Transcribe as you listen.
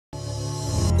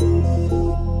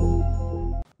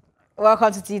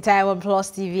Welcome to Tea Time on Plus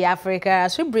TV Africa,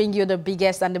 as we bring you the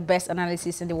biggest and the best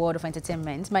analysis in the world of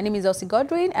entertainment. My name is Elsie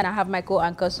Godwin, and I have my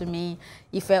co-anchors with me,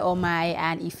 Ife Omai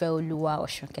and Ife Oluwa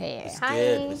Oshunke. It's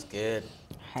good, it's good.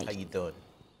 Hi. How you doing?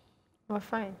 We're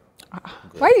fine.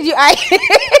 Why did you eye?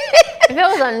 It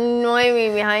was annoying me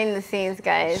behind the scenes,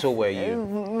 guys. So were you?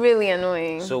 Really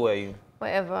annoying. So were you?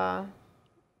 Whatever.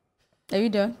 Are you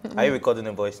done? Are you recording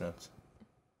a voice note?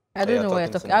 I don't know what you're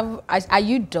talking. Are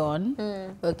you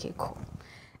done? Okay, cool.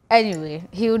 Anyway,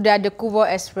 Hilda Dekubo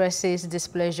expresses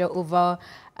displeasure over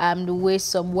the way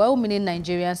some well-meaning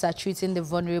Nigerians are treating the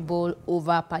vulnerable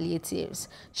over palliatives.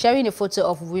 Sharing a photo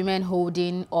of women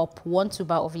holding up one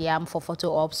tuber of yam for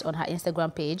photo ops on her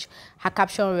Instagram page, her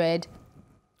caption read,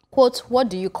 quote, "What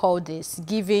do you call this?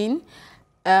 Giving?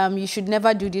 You should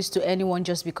never do this to anyone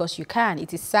just because you can.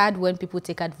 It is sad when people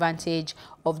take advantage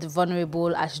of the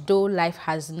vulnerable as though life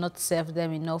has not served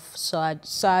them enough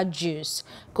sour juice.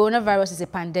 Coronavirus is a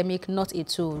pandemic, not a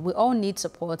tool. We all need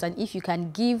support, and if you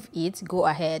can give it, go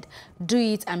ahead. Do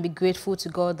it and be grateful to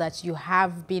God that you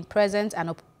have been presented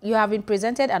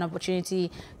an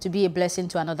opportunity to be a blessing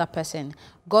to another person.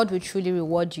 God will truly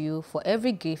reward you for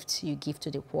every gift you give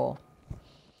to the poor."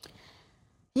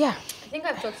 Yeah. I think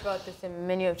I've talked about this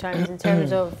many of times in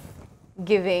terms of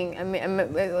giving. I mean, I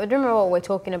don't remember what we're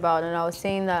talking about, and I was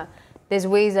saying that there's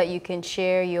ways that you can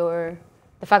share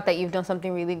the fact that you've done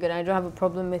something really good. I don't have a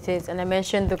problem with it. And I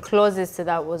mentioned the closest to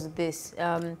that was this,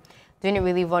 doing it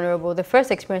really vulnerable. The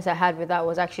first experience I had with that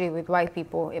was actually with white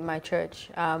people in my church,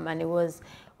 and it was,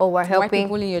 oh, we're helping. White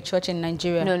people in your church in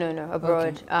Nigeria? No,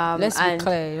 abroad. Okay. Let's be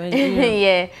clear.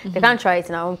 Yeah, they can't try it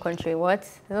in our own country. What?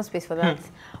 There's no space for that.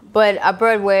 But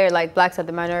abroad, where like blacks are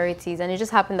the minorities, and it just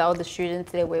happened that all the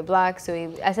students they were black. So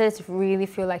I started to really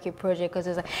feel like a project, because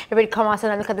it was like everybody come outside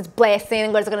and look at this blessing,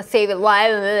 and God's gonna save it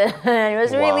live, and it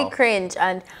was really cringe.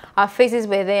 And our faces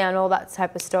were there and all that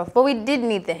type of stuff. But we did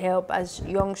need the help as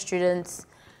young students,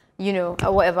 you know,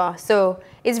 or whatever. So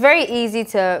it's very easy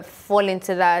to fall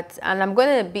into that. And I'm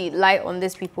gonna be light on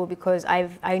these people because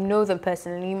I know them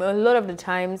personally. A lot of the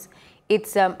times,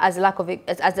 it's as a lack of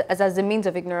as a means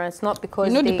of ignorance, not because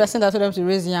you know the person that told them to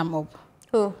raise yam up.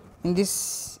 Who? In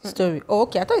this story. Oh,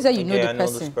 okay. I thought you said you know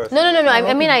the person. No.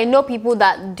 I mean, I know people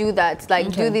that do that,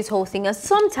 like do this whole thing, and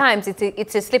sometimes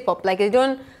it's a slip up. Like they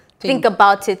don't think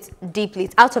about it deeply.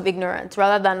 It's out of ignorance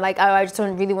rather than like, I just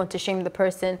don't really want to shame the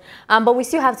person. But we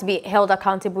still have to be held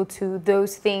accountable to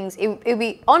those things. It would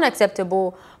be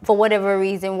unacceptable for whatever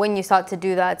reason when you start to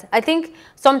do that. I think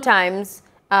sometimes.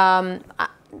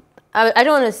 I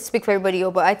don't want to speak for everybody,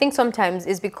 but I think sometimes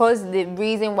it's because the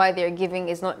reason why they're giving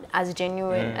is not as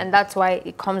genuine, and that's why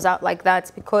it comes out like that.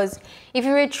 Because if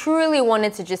you truly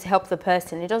wanted to just help the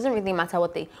person, it doesn't really matter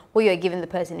what you're giving the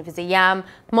person. If it's a yam,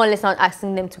 more or less not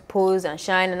asking them to pose and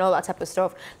shine and all that type of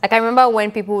stuff. Like I remember when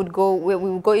people would go, we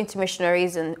would go into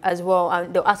missionaries and as well,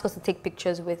 and they'll ask us to take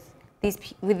pictures with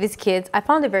these kids. I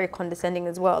found it very condescending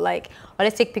as well. Like, oh,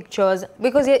 let's take pictures,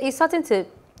 because it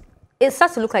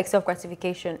starts to look like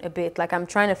self-gratification a bit. Like I'm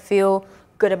trying to feel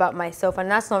good about myself,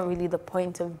 and that's not really the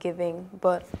point of giving.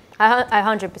 But I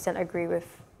 100% agree with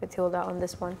Hilda on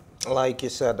this one. Like you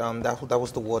said, that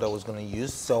was the word I was going to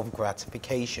use,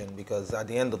 self-gratification, because at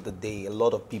the end of the day, a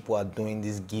lot of people are doing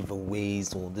these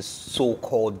giveaways or this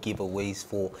so-called giveaways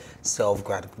for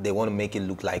self-gratification. They want to make it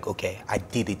look like, okay, I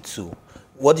did it too.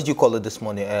 What did you call it this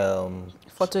morning?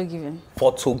 Photo giving.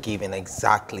 Photo giving,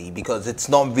 exactly, because it's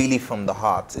not really from the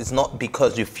heart. It's not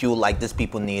because you feel like these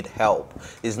people need help.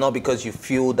 It's not because you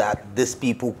feel that these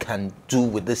people can do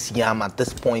with this yam at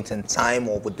this point in time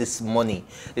or with this money.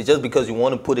 It's just because you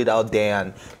want to put it out there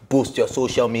and boost your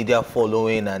social media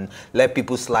following and let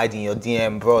people slide in your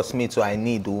DM, bros, me too, I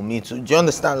need, me too. Do you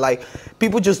understand? Like,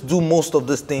 people just do most of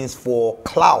these things for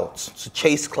clout, to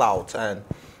chase clout, and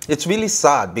it's really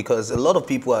sad because a lot of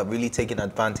people are really taking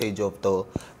advantage of the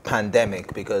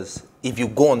pandemic, because if you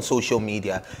go on social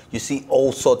media, you see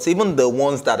all sorts, even the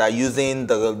ones that are using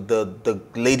the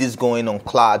ladies going on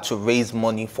Cloud to raise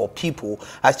money for people.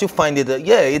 I still find it,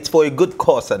 yeah, it's for a good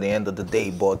cause at the end of the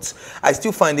day, but I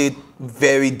still find it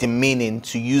very demeaning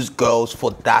to use girls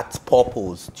for that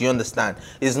purpose. Do you understand?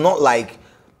 It's not like,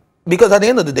 because at the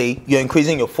end of the day, you're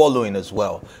increasing your following as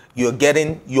well. You're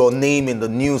getting your name in the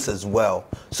news as well.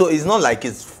 So it's not like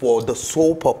it's for the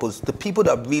sole purpose. The people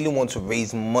that really want to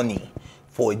raise money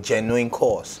for a genuine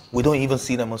cause, we don't even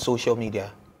see them on social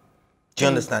media. Do you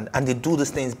understand? And they do these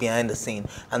things behind the scene,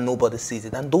 and nobody sees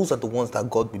it. And those are the ones that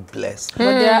God will bless. But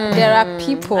there are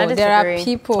people. There are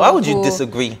people. Why would you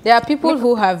disagree? There are people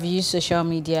who have used social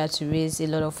media to raise a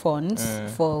lot of funds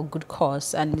for good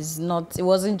cause, and it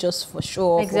wasn't just for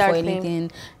show off or for anything.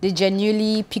 They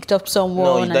genuinely picked up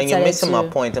someone. No, then you're missing my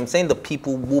point. I'm saying the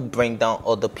people who bring down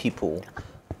other people.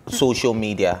 Social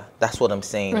media, that's what I'm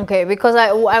saying. Okay, because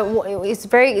it's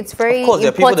very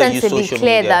important to be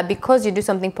clear that because you do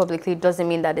something publicly doesn't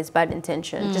mean that it's bad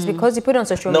intention. Just because you put it on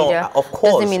social media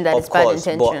doesn't mean that it's bad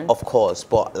intention. Of course,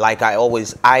 but like I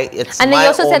always, it's and then you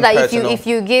also said that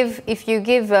if you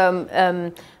give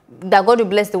that God will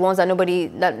bless the ones that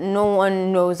no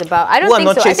one knows about. I don't think so. Who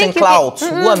are not chasing clouds.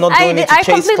 Who are not doing it to chase clouds.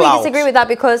 I completely disagree with that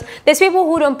because there's people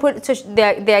who don't put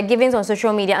their givings on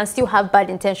social media and still have bad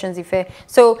intentions.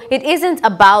 So it isn't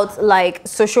about like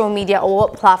social media or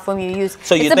what platform you use.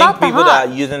 So you think people that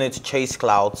are using it to chase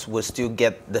clouds will still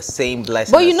get the same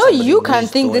blessing? But you know, you can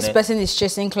think this person is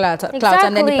chasing clouds, and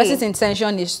then the person's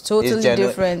intention is totally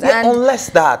different. Yeah, and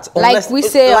unless we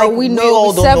say, like we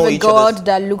serve a God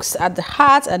that looks at the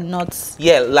heart and not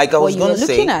like I was going to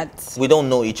say, we don't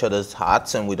know each other's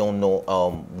hearts and we don't know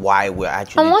why we're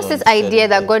actually and what's this idea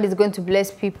that God is going to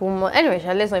bless people more? Anyway,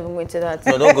 let's not even go into that.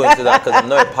 No, don't go into that because I'm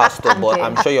not a pastor, but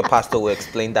I'm sure your pastor will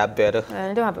explain that better.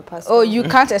 I don't have a pastor. Oh, you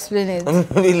can't explain it.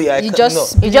 Really, you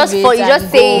just say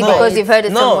it because you've heard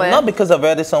it somewhere. No, not because I've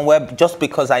heard it somewhere, just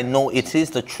because I know it is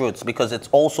the truth, because it's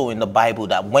also in the Bible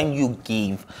that when you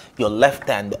give your left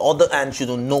hand, the other hand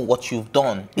shouldn't know what you've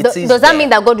done. Does that mean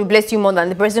that God will bless you more than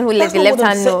the person who lets the left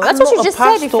hand know? That's what you just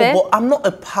said, but I'm not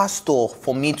a pastor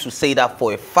for me to say that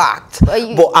for a fact.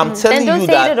 But I'm telling you that. Then don't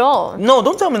say it at all. No,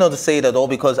 don't tell me not to say it at all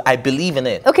because I believe in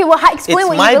it. Okay, well, explain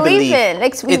what you believe in.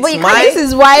 This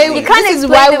is why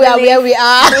we are where we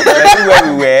are.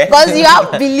 Where we were. Because you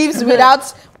have beliefs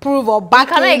without proof or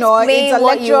backing or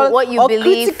intellectual what you or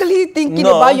believe. Critically thinking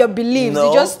about your beliefs. No,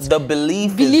 you just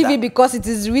believe it because it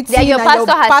is written and your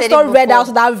pastor read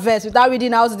out that verse without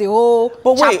reading out the whole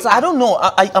chapter. I don't know.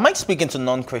 Am I speaking to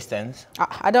non-Christians?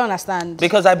 I don't understand.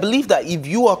 Because I believe that if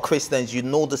you are Christians, you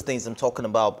know these things I'm talking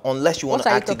about, unless you want to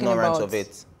act ignorant of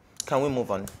it. Can we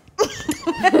move on?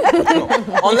 No.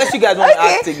 Unless you guys want to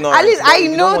act ignorant. At least I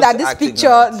know that this picture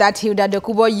that Hilda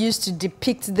Dokubo used to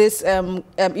depict this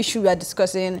issue we are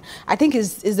discussing, I think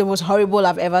is the most horrible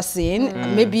I've ever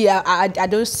seen. Maybe I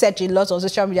don't search a lot on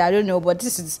social media, I don't know, but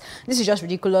this is just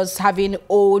ridiculous, having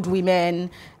old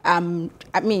women. I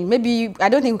mean, maybe I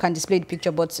don't think we can display the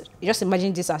picture, but just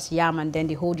imagine this as yam, and then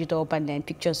they hold it up, and then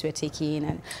pictures were taken,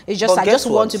 and it's just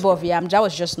one tube of yam. That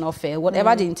was just not fair.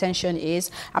 Whatever the intention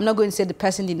is, I'm not going to say the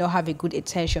person did not have a good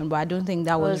intention, but I don't think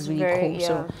that was really cool. Yeah.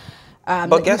 So,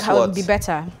 but guess what? It would be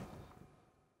better.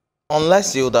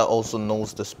 Unless Hilda also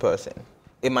knows this person,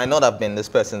 it might not have been this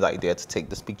person's idea to take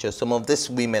this picture. Some of these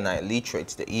women are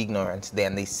illiterate, they're ignorant,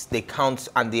 they count,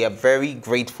 and they are very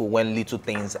grateful when little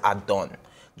things are done.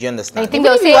 Do you understand? You think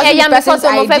they'll say,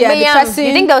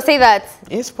 you think they'll say that?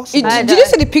 It's possible. Did you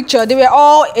see the picture? They were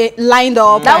all lined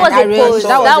up. That was a pose.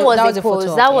 That was a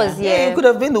pose. That was, it could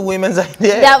have been the women's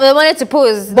idea. Yeah, they wanted to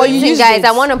pose. But you guys,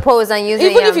 I want to pose and use it.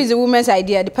 Even if it's a woman's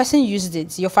idea, the person used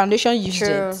it. Your foundation used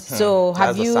it. So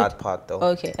have you... That's the sad part, though.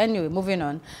 Okay, anyway, moving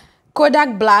on.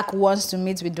 Kodak Black wants to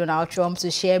meet with Donald Trump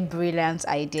to share brilliant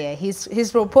idea.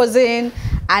 He's proposing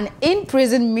an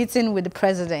in-prison meeting with the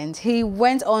president. He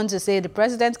went on to say the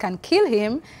president can kill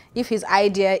him if his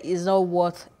idea is not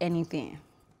worth anything.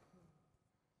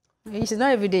 It's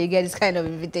not every day you get this kind of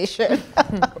invitation.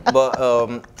 But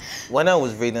when I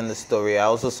was reading the story, I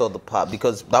also saw the part,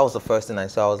 because that was the first thing I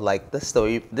saw. I was like, this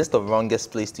is the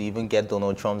wrongest place to even get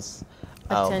Donald Trump's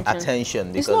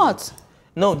attention. It's not.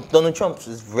 No, Donald Trump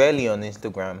is rarely on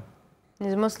Instagram.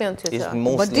 He's mostly on Twitter.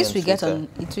 But this will get on.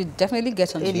 It will definitely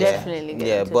get on Twitter. Definitely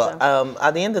get on Twitter. But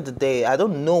at the end of the day, I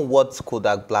don't know what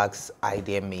Kodak Black's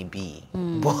idea may be.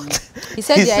 But he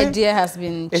said the idea has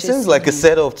been. It seems like a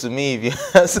setup to me, if you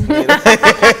ask me.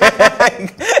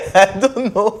 I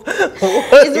don't know.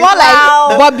 It's more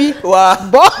like Bobby.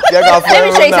 Wow. Let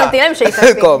me show you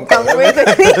something. Come real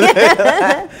quickly.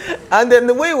 And then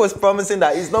the way he was promising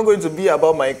that it's not going to be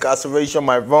about my incarceration,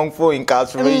 my wrongful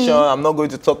incarceration. I'm not going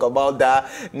to talk about that.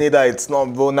 Neither it's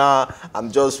not Bona.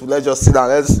 Let's just sit down.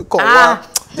 Let's come on.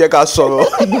 That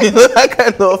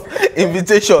kind of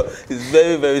invitation is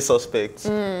very, very suspect.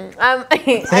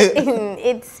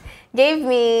 It gave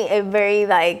me a very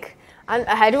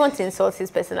I don't want to insult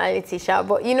his personality,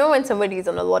 but you know when somebody is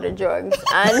on a lot of drugs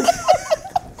and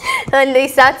and they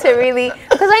start to really,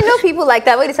 because I know people like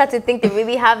that, where they start to think they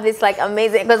really have this like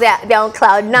amazing, because they're on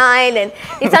cloud 9, and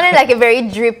it sounded like a very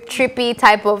trippy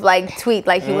type of like tweet,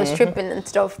 like he was tripping and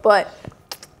stuff. But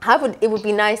it would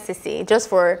be nice to see, just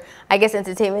for, I guess,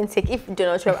 entertainment sake, if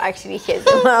Donald Trump actually hears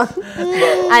him out.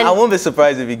 I won't be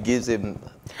surprised if he gives him.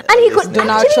 And he could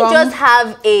Donald Trump just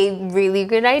have a really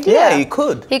good idea. Yeah, he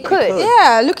could. He could.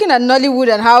 Yeah, looking at Nollywood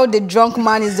and how the drunk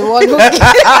man is the one who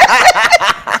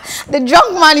the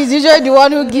drunk man is usually the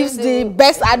one who gives the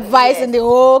best advice in the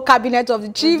whole cabinet of the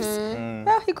chiefs.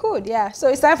 Yeah, he could. Yeah. So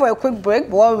it's time for a quick break.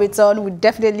 But when we return, we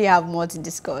definitely have more to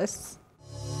discuss.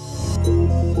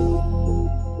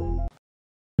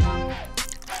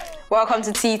 Welcome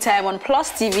to Tea Time on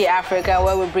Plus TV Africa,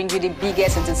 where we bring you the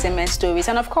biggest entertainment stories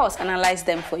and, of course, analyze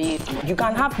them for you. You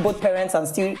can have both parents and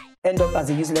still end up as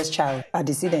a useless child. I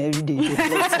see them every day.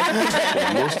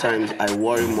 Most times I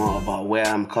worry more about where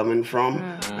I'm coming from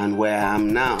and where I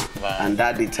am now. And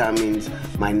that determines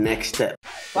my next step.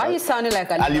 Why are you sounding like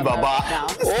Alibaba now?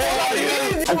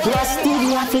 Plus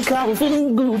TV Africa, we're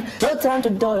feeling good. No time to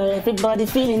dull, everybody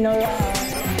feeling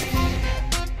alright.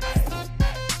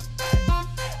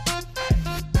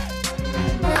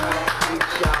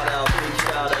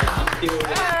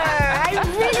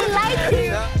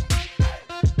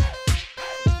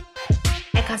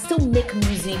 I can still make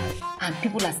music and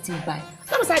people are still buying.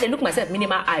 Sometimes I look myself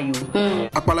minimal IU.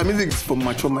 Akpala music is for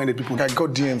mature-minded people. I got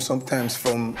DMs sometimes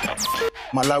from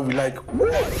Malawi, like,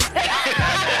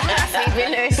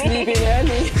 Sleeping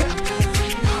early.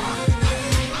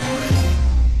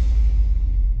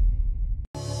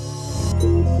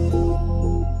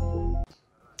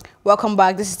 Welcome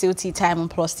back. This is still Tea Time on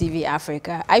Plus TV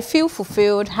Africa. I feel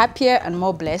fulfilled, happier and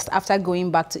more blessed after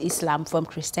going back to Islam from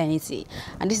Christianity.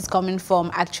 And this is coming from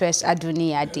actress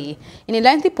Aduni Ade. In a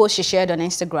lengthy post she shared on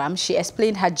Instagram, she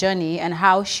explained her journey and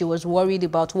how she was worried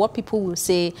about what people will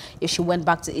say if she went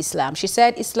back to Islam. She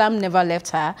said Islam never left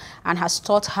her and has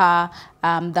taught her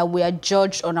that we are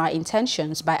judged on our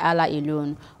intentions by Allah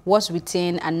alone, what's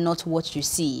within and not what you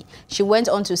see. She went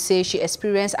on to say she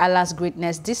experienced Allah's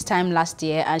greatness this time last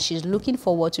year and she's looking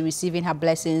forward to receiving her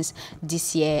blessings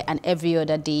this year and every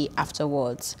other day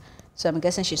afterwards. So I'm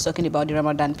guessing she's talking about the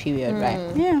Ramadan period,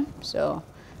 right? Yeah. So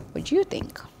what do you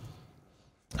think?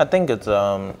 I think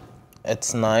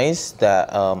it's nice that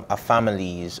a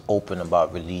family is open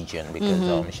about religion,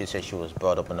 because she said she was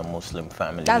brought up in a Muslim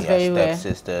family. That's very rare.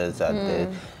 Stepsisters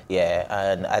and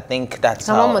and I think that's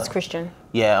Her how. mom was Christian.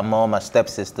 Yeah, her mom, her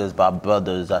stepsisters, but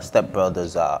her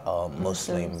stepbrothers are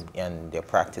Muslim and they're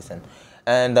practicing.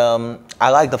 And I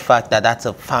like the fact that that's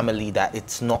a family that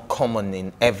it's not common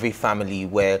in every family,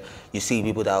 where you see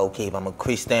people that, okay, if I'm a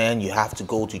Christian, you have to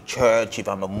go to church. If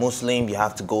I'm a Muslim, you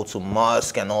have to go to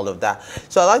mosque and all of that.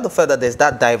 So I like the fact that there's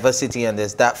that diversity and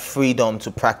there's that freedom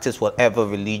to practice whatever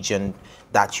religion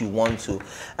that you want to.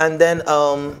 And then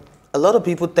a lot of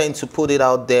people tend to put it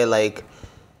out there like,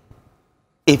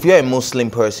 if you're a Muslim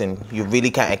person, you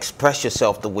really can't express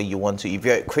yourself the way you want to. If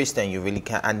you're a Christian, you really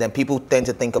can't. And then people tend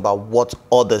to think about what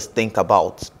others think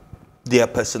about their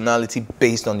personality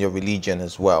based on your religion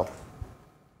as well.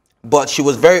 But she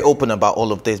was very open about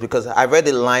all of this, because I read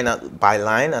it line by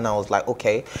line and I was like,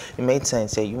 okay, it made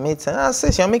sense. Yeah, you made sense. I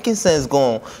said, you're making sense, go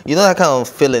on. You know, that kind of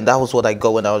feeling, that was what I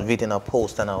got when I was reading a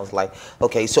post, and I was like,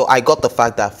 okay, so I got the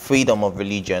fact that freedom of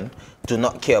religion, do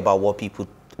not care about what people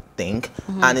think,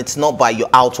 and it's not by your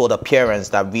outward appearance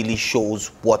that really shows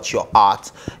what your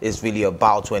art is really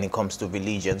about when it comes to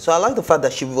religion. So I like the fact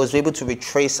that she was able to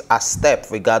retrace a step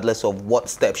regardless of what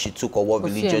step she took or what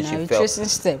religion she felt. Retracing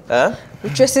step.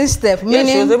 Retracing step. Yeah,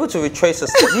 she was able to retrace a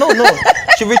step. No,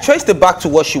 she retraced it back to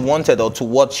what she wanted or to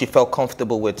what she felt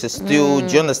comfortable with. It's still,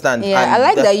 do you understand? Yeah, and I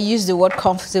like that you used the word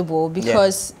comfortable,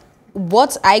 because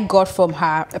what I got from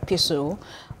her episode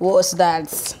was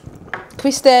that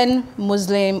Christian,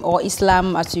 Muslim, or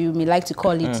Islam, as you may like to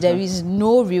call it, there is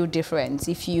no real difference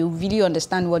if you really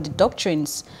understand what the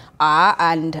doctrines are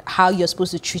and how you're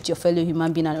supposed to treat your fellow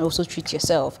human being and also treat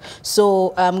yourself. So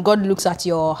God looks at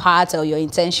your heart or your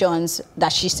intentions,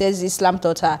 that she says Islam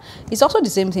taught her. It's also the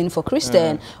same thing for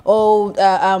Christian. Or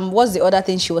what's the other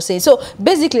thing she was saying? So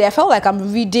basically, I felt like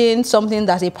I'm reading something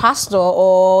that a pastor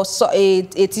or a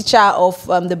teacher of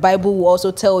the Bible will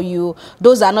also tell you.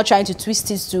 Those are not trying to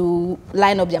twist it to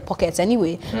line up their pockets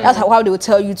anyway. That's how they will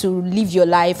tell you to live your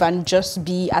life and just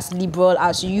be as liberal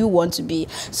as you want to be.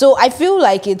 So I feel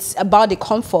like it's about the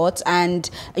comfort, and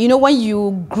you know, when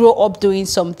you grow up doing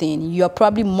something, you're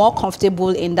probably more comfortable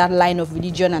in that line of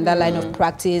religion and that line of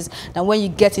practice than when you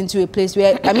get into a place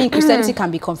where, I mean, Christianity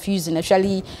can be confusing,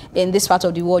 especially in this part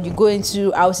of the world. You go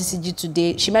into RCCG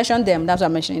today, she mentioned them, that's why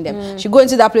I'm mentioning them. She go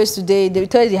into that place today, they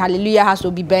tell you the hallelujah has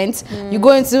to be bent. You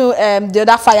go into the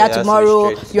other fire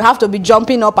tomorrow, you have to be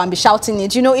jumping up and be shouting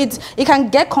it. You know, it can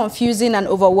get confusing and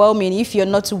overwhelming if you're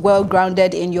not well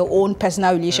grounded in your own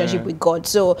personal relationship with God.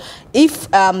 So if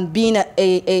being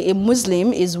a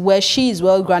Muslim is where she is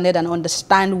well grounded and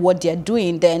understand what they're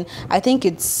doing, then I think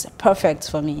it's perfect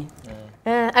for me.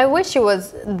 I wish it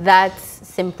was that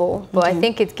simple, but I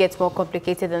think it gets more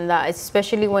complicated than that,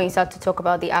 especially when you start to talk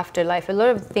about the afterlife. A lot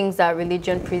of things that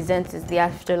religion presents is the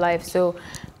afterlife. So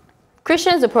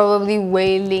Christians are probably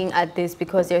wailing at this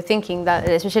because they're thinking that,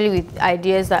 especially with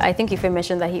ideas that I think Ife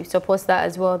mentioned that he supports that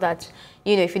as well, that,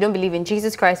 you know, if you don't believe in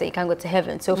Jesus Christ, that you can't go to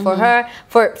heaven. So for her,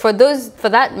 for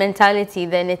that mentality,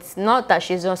 then it's not that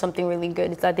she's done something really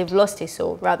good. It's that they've lost his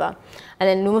soul, rather. And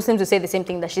then the Muslims will say the same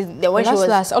thing, that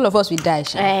all of us will die.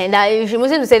 And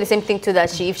Muslims will say the same thing too,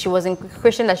 that if she wasn't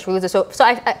Christian, that she was. So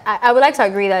I would like to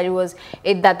agree that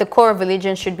that the core of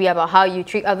religion should be about how you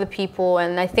treat other people,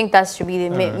 and I think that should be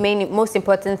the most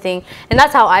important thing. And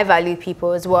that's how I value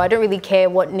people as well. I don't really care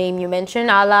what name you mention,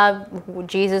 Allah,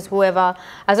 Jesus, whoever,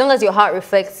 as long as your heart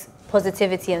reflects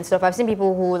positivity and stuff. I've seen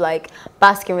people who like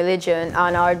bask in religion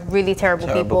and are really terrible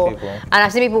people. And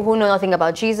I've seen people who know nothing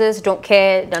about Jesus, don't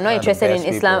care, they're not interested in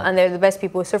Islam, and they're the best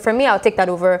people. So for me, I'll take that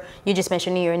over you just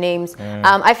mentioning your names.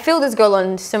 I feel this girl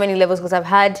on so many levels because I've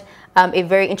had a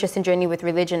very interesting journey with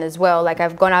religion as well. Like,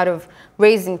 I've gone out of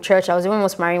raising church. I was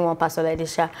almost marrying one pastor like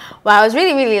this. Well, I was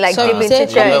really like deep into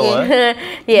church.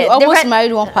 Yeah, you almost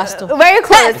married one pastor. Very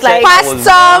close, like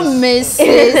Pastor,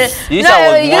 Mrs. You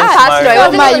pastor. It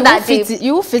wasn't even that deep.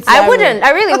 You fit. I wouldn't.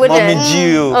 I really wouldn't.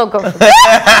 Oh God.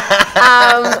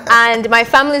 And my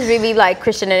family's really like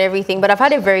Christian and everything, but I've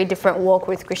had a very different walk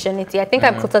with Christianity. I think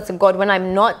I'm closer to God when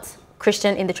I'm not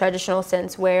Christian in the traditional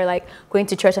sense, where like going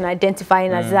to church and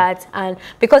identifying as that, and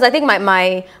because I think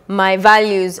my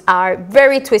values are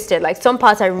very twisted. Like, some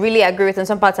parts I really agree with and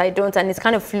some parts I don't, and it's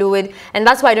kind of fluid, and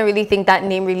that's why I don't really think that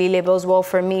name really labels well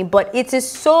for me. But it is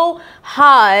so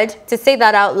hard to say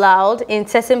that out loud in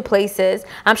certain places.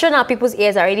 I'm sure now people's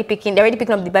ears are already picking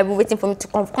up the Bible, waiting for me to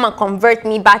come and convert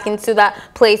me back into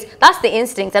that place. That's the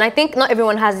instinct, and I think not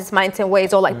everyone has this mindset where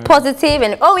it's all like positive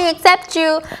and, oh, we accept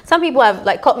you. Some people have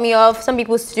like cut me off. Some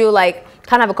people still like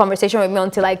can't have a conversation with me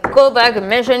until I go back and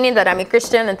mentioning that I'm a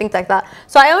Christian and things like that.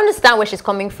 So I understand where she's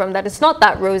coming from, that it's not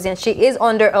that rosy, and she is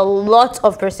under a lot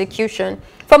of persecution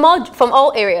from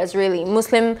all areas, really.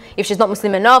 Muslim, if she's not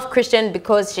Muslim enough, Christian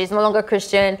because she's no longer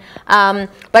Christian. But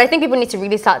I think people need to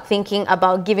really start thinking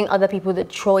about giving other people the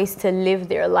choice to live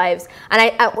their lives.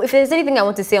 And if there's anything I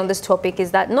want to say on this topic,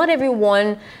 is that not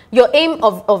everyone, your aim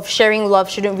of sharing love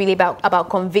shouldn't really be about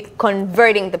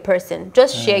converting the person.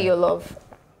 Just share your love.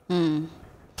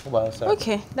 Well said.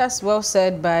 Okay, that's well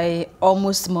said by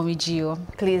almost Mommy Gio.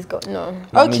 Please go. No.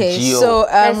 Okay, so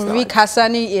Rick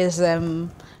Hassani is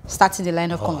starting the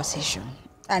line of conversation,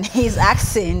 and he's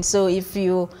asking, so if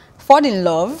you fall in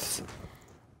love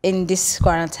in this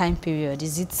quarantine period,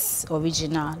 is it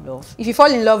original love? If you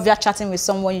fall in love via chatting with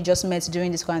someone you just met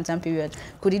during this quarantine period,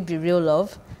 could it be real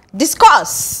love?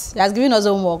 Discuss. He has given us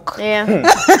homework. Yeah.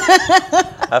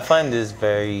 I find this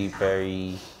very,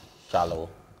 very shallow.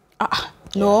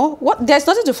 No, what? There's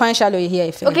nothing to find shallow here.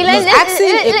 If okay, let's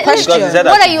asking a question.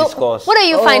 What are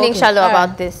you finding shallow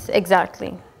about this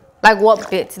exactly? Like, what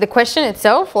bit? The question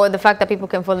itself, or the fact that people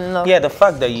can fall in love? Yeah, the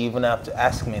fact that you even have to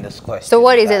ask me this question. So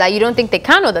what is it that you don't think they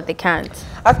can, or that they can't?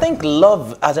 I think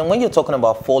love, as in when you're talking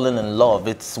about falling in love,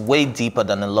 it's way deeper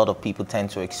than a lot of people tend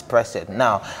to express it.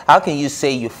 Now, how can you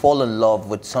say you fall in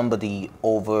love with somebody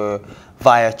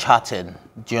via chatting?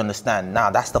 Do you understand?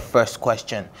 Now, that's the first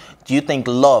question. Do you think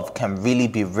love can really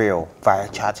be real via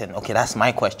chatting? Okay, that's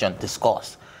my question.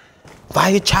 Discuss.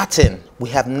 Via chatting, we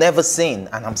have never seen,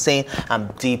 and I'm saying I'm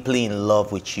deeply in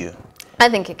love with you. I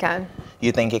think it can.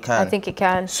 You think it can? I think it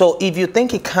can. So if you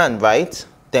think it can, right,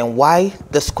 then why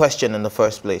this question in the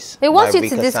first place? It wants you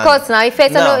to discuss now. If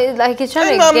it's like it's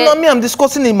trying to get... I'm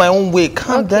discussing in my own way.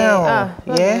 Calm down.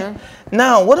 Yeah?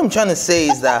 Now, what I'm trying to say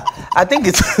is that I think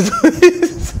it's...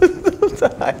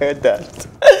 I heard that.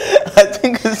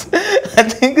 I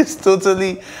think it's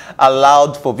totally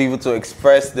allowed for people to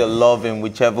express their love in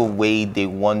whichever way they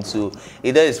want to.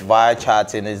 Either it's via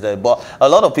chatting, but a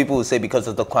lot of people will say because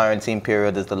of the quarantine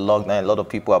period, there's the lockdown, a lot of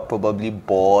people are probably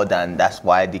bored, and that's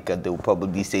why they'll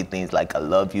probably say things like "I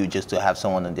love you" just to have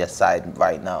someone on their side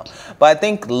right now. But I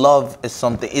think love is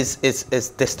something is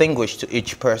distinguished to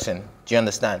each person. Do you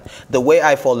understand? The way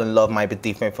I fall in love might be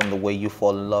different from the way you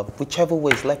fall in love. Whichever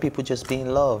ways, let people just be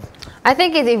in love. I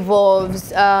think it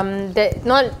evolves.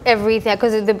 Not everything,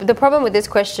 because the problem with this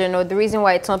question, or the reason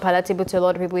why it's not palatable to a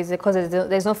lot of people, is because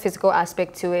there's no physical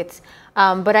aspect to it.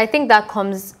 But I think that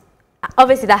comes,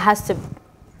 obviously that has to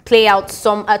play out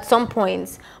at some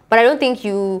points. But I don't think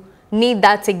you need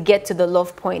that to get to the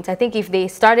love point. I think if they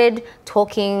started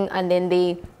talking and then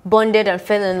they bonded and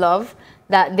fell in love,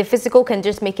 that the physical can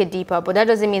just make it deeper, but that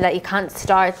doesn't mean that it can't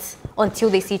start until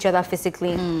they see each other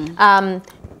physically.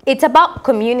 It's about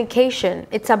communication,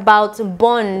 it's about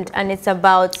bond, and it's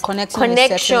about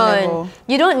connection.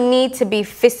 You don't need to be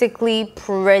physically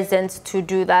present to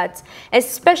do that,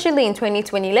 especially in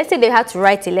 2020. Let's say they had to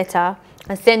write a letter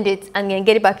and send it and then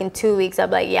get it back in 2 weeks. I'm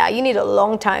like, yeah, you need a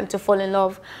long time to fall in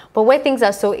love. But where things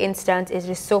are so instant, it's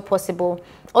just so possible.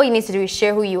 All you need to do is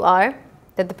share who you are,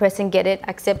 let the person get it,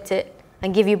 accept it,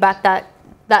 and give you back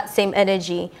that same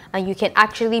energy, and you can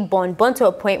actually bond to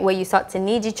a point where you start to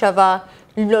need each other,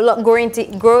 grow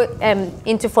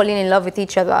into falling in love with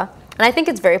each other. And I think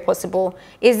it's very possible.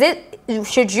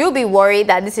 Should you be worried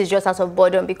that this is just out of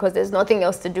boredom because there's nothing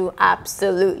else to do?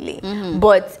 Absolutely.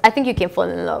 But I think you can fall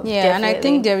in love. Yeah, definitely. and I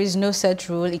think there is no set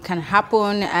rule. It can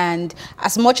happen, and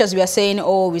as much as we are saying,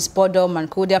 oh, it's boredom and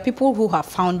cool, there are people who have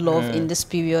found love in this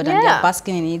period, and they're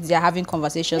basking in it, they're having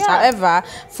conversations. However,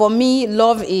 for me,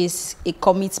 love is a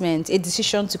commitment, a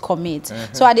decision to commit.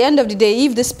 So at the end of the day,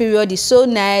 if this period is so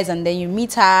nice and then you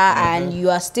meet her and you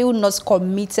are still not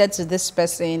committed to this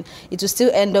person, it will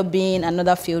still end up being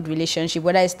another failed relationship,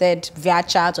 whether it's via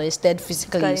chat or instead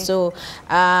physically. So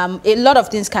a lot of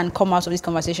things can come out of this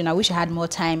conversation. I wish I had more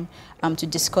time to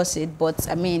discuss it, but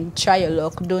I mean, try your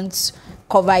luck. Don't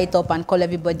cover it up and call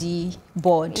everybody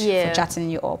bored for chatting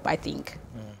you up, I think.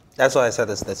 That's why I said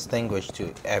it's distinguished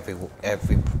to every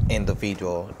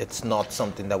individual. It's not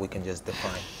something that we can just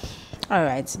define. All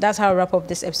right, that's how I wrap up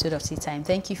this episode of Tea Time.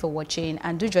 Thank you for watching,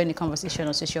 and do join the conversation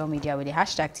on social media with the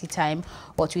hashtag Tea Time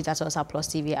or tweet at us at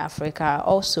 +TV Africa.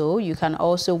 Also, you can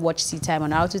also watch Tea Time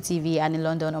on Auto TV and in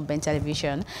London on Ben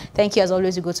Television. Thank you as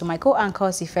always. We go to my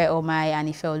co-anchors Ife Omai and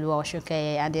Ife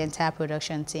Oluwa-Osunkeye and the entire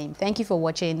production team. Thank you for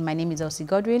watching. My name is Elsie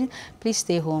Godwin. Please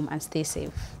stay home and stay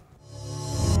safe.